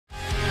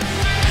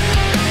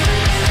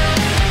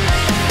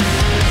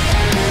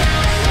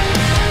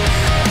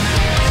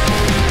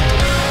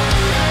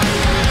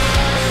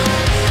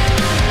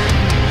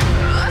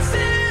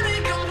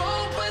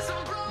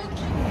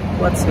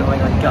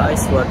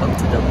guys, welcome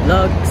to the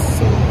vlog.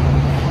 So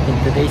in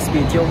today's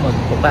video,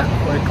 magpo-back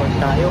workout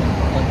tayo.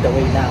 On the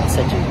way na ako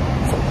sa gym.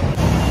 So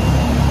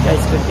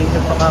guys, kung di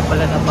nyo pa nga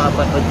pala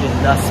napapanood yung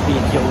last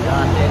video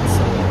natin,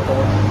 so ito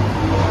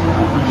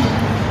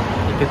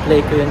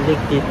ipi-play ko yung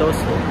link dito,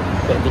 so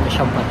pwede nyo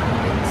siyang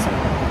panoorin. So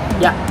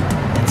yeah,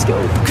 let's go.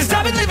 Cause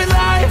I've been living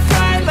life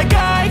right like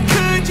I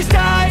could just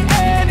die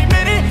any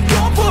minute.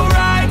 Going for a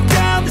ride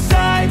down the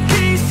side,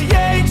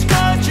 PCH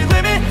country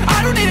limit. I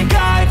don't need a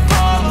guide,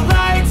 follow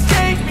lights,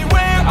 take me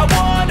where I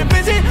wanna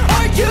visit.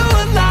 Are you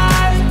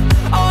alive?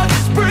 Or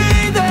just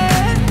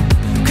breathing?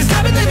 Cause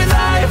I've been living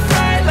life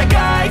right like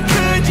I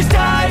could just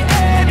die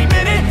any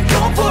minute.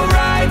 Going for a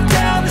ride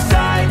down the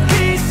side,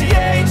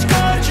 PCH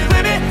country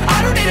limit.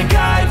 I don't need a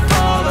guide,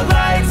 follow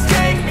lights,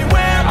 take me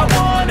where I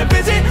wanna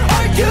visit.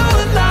 Are you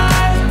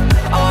alive?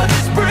 Or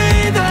just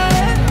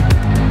breathing?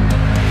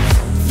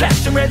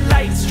 Flashing red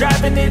lights,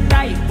 driving at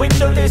night,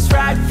 windowless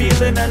ride,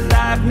 feeling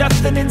alive.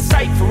 Nothing in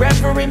sight,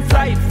 forever in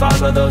flight.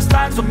 Follow those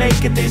lines, we'll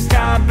make it this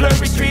time.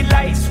 Blurry street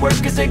lights,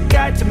 work as a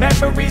guide to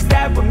memories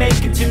that we're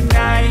making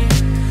tonight.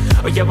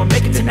 Oh yeah, we'll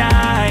make it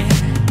tonight.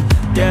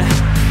 Yeah,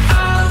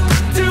 I'll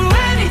do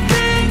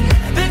anything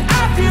that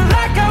I feel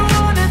like I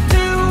wanna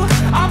do.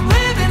 I'm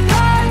living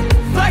life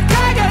like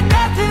I got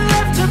nothing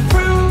left to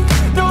prove.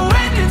 No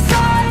end in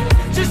sight,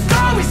 just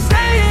always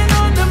staying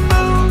on the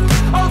move.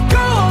 I'll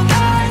go all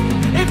night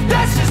if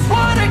that's just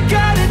what I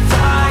gotta do.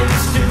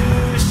 Life's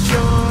too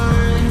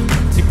short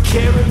to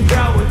care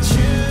about what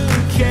you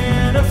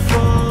can't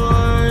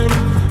afford.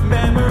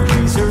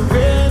 Memories are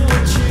in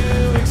what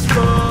you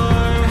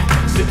explore,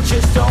 so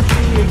just don't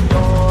be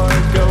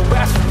ignored. Go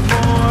ask for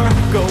more,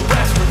 go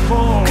ask for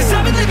more. Cause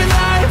I've been living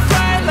life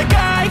right like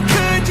I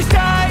could just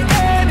die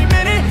any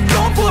minute.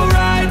 Going for a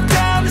ride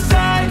down the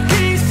side,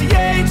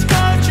 PCH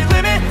country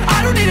limit.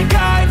 I don't need a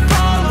guide,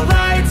 follow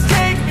lights,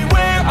 take me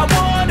where I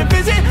wanna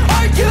visit.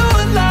 Are you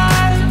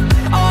alive?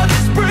 Or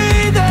just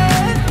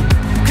breathing?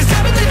 Cause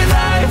I've been living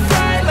life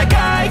right like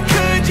I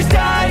could just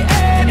die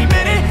any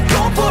minute.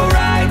 Going for a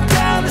ride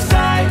down the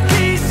side,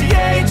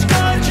 PCH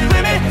country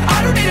limit.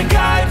 I don't need a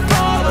guide,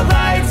 follow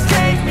lights,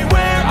 take me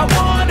where I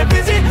wanna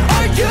visit.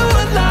 Are you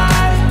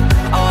alive?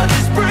 Or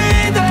just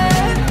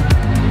breathing?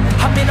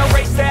 I'm in a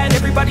race that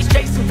everybody's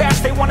chasing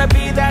fast. They wanna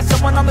be that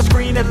someone on the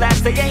screen at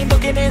last. They ain't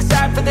looking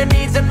inside for their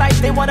needs in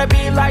life. They wanna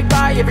be liked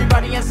by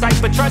everybody in sight.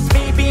 But trust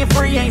me, being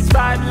free ain't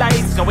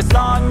spotlights. No, it's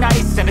long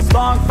nights and it's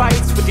long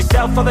fights with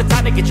yourself all the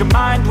time to get your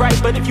mind right.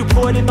 But if you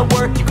put in the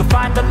work, you can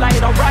find the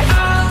light, alright?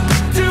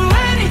 I'll do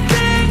it.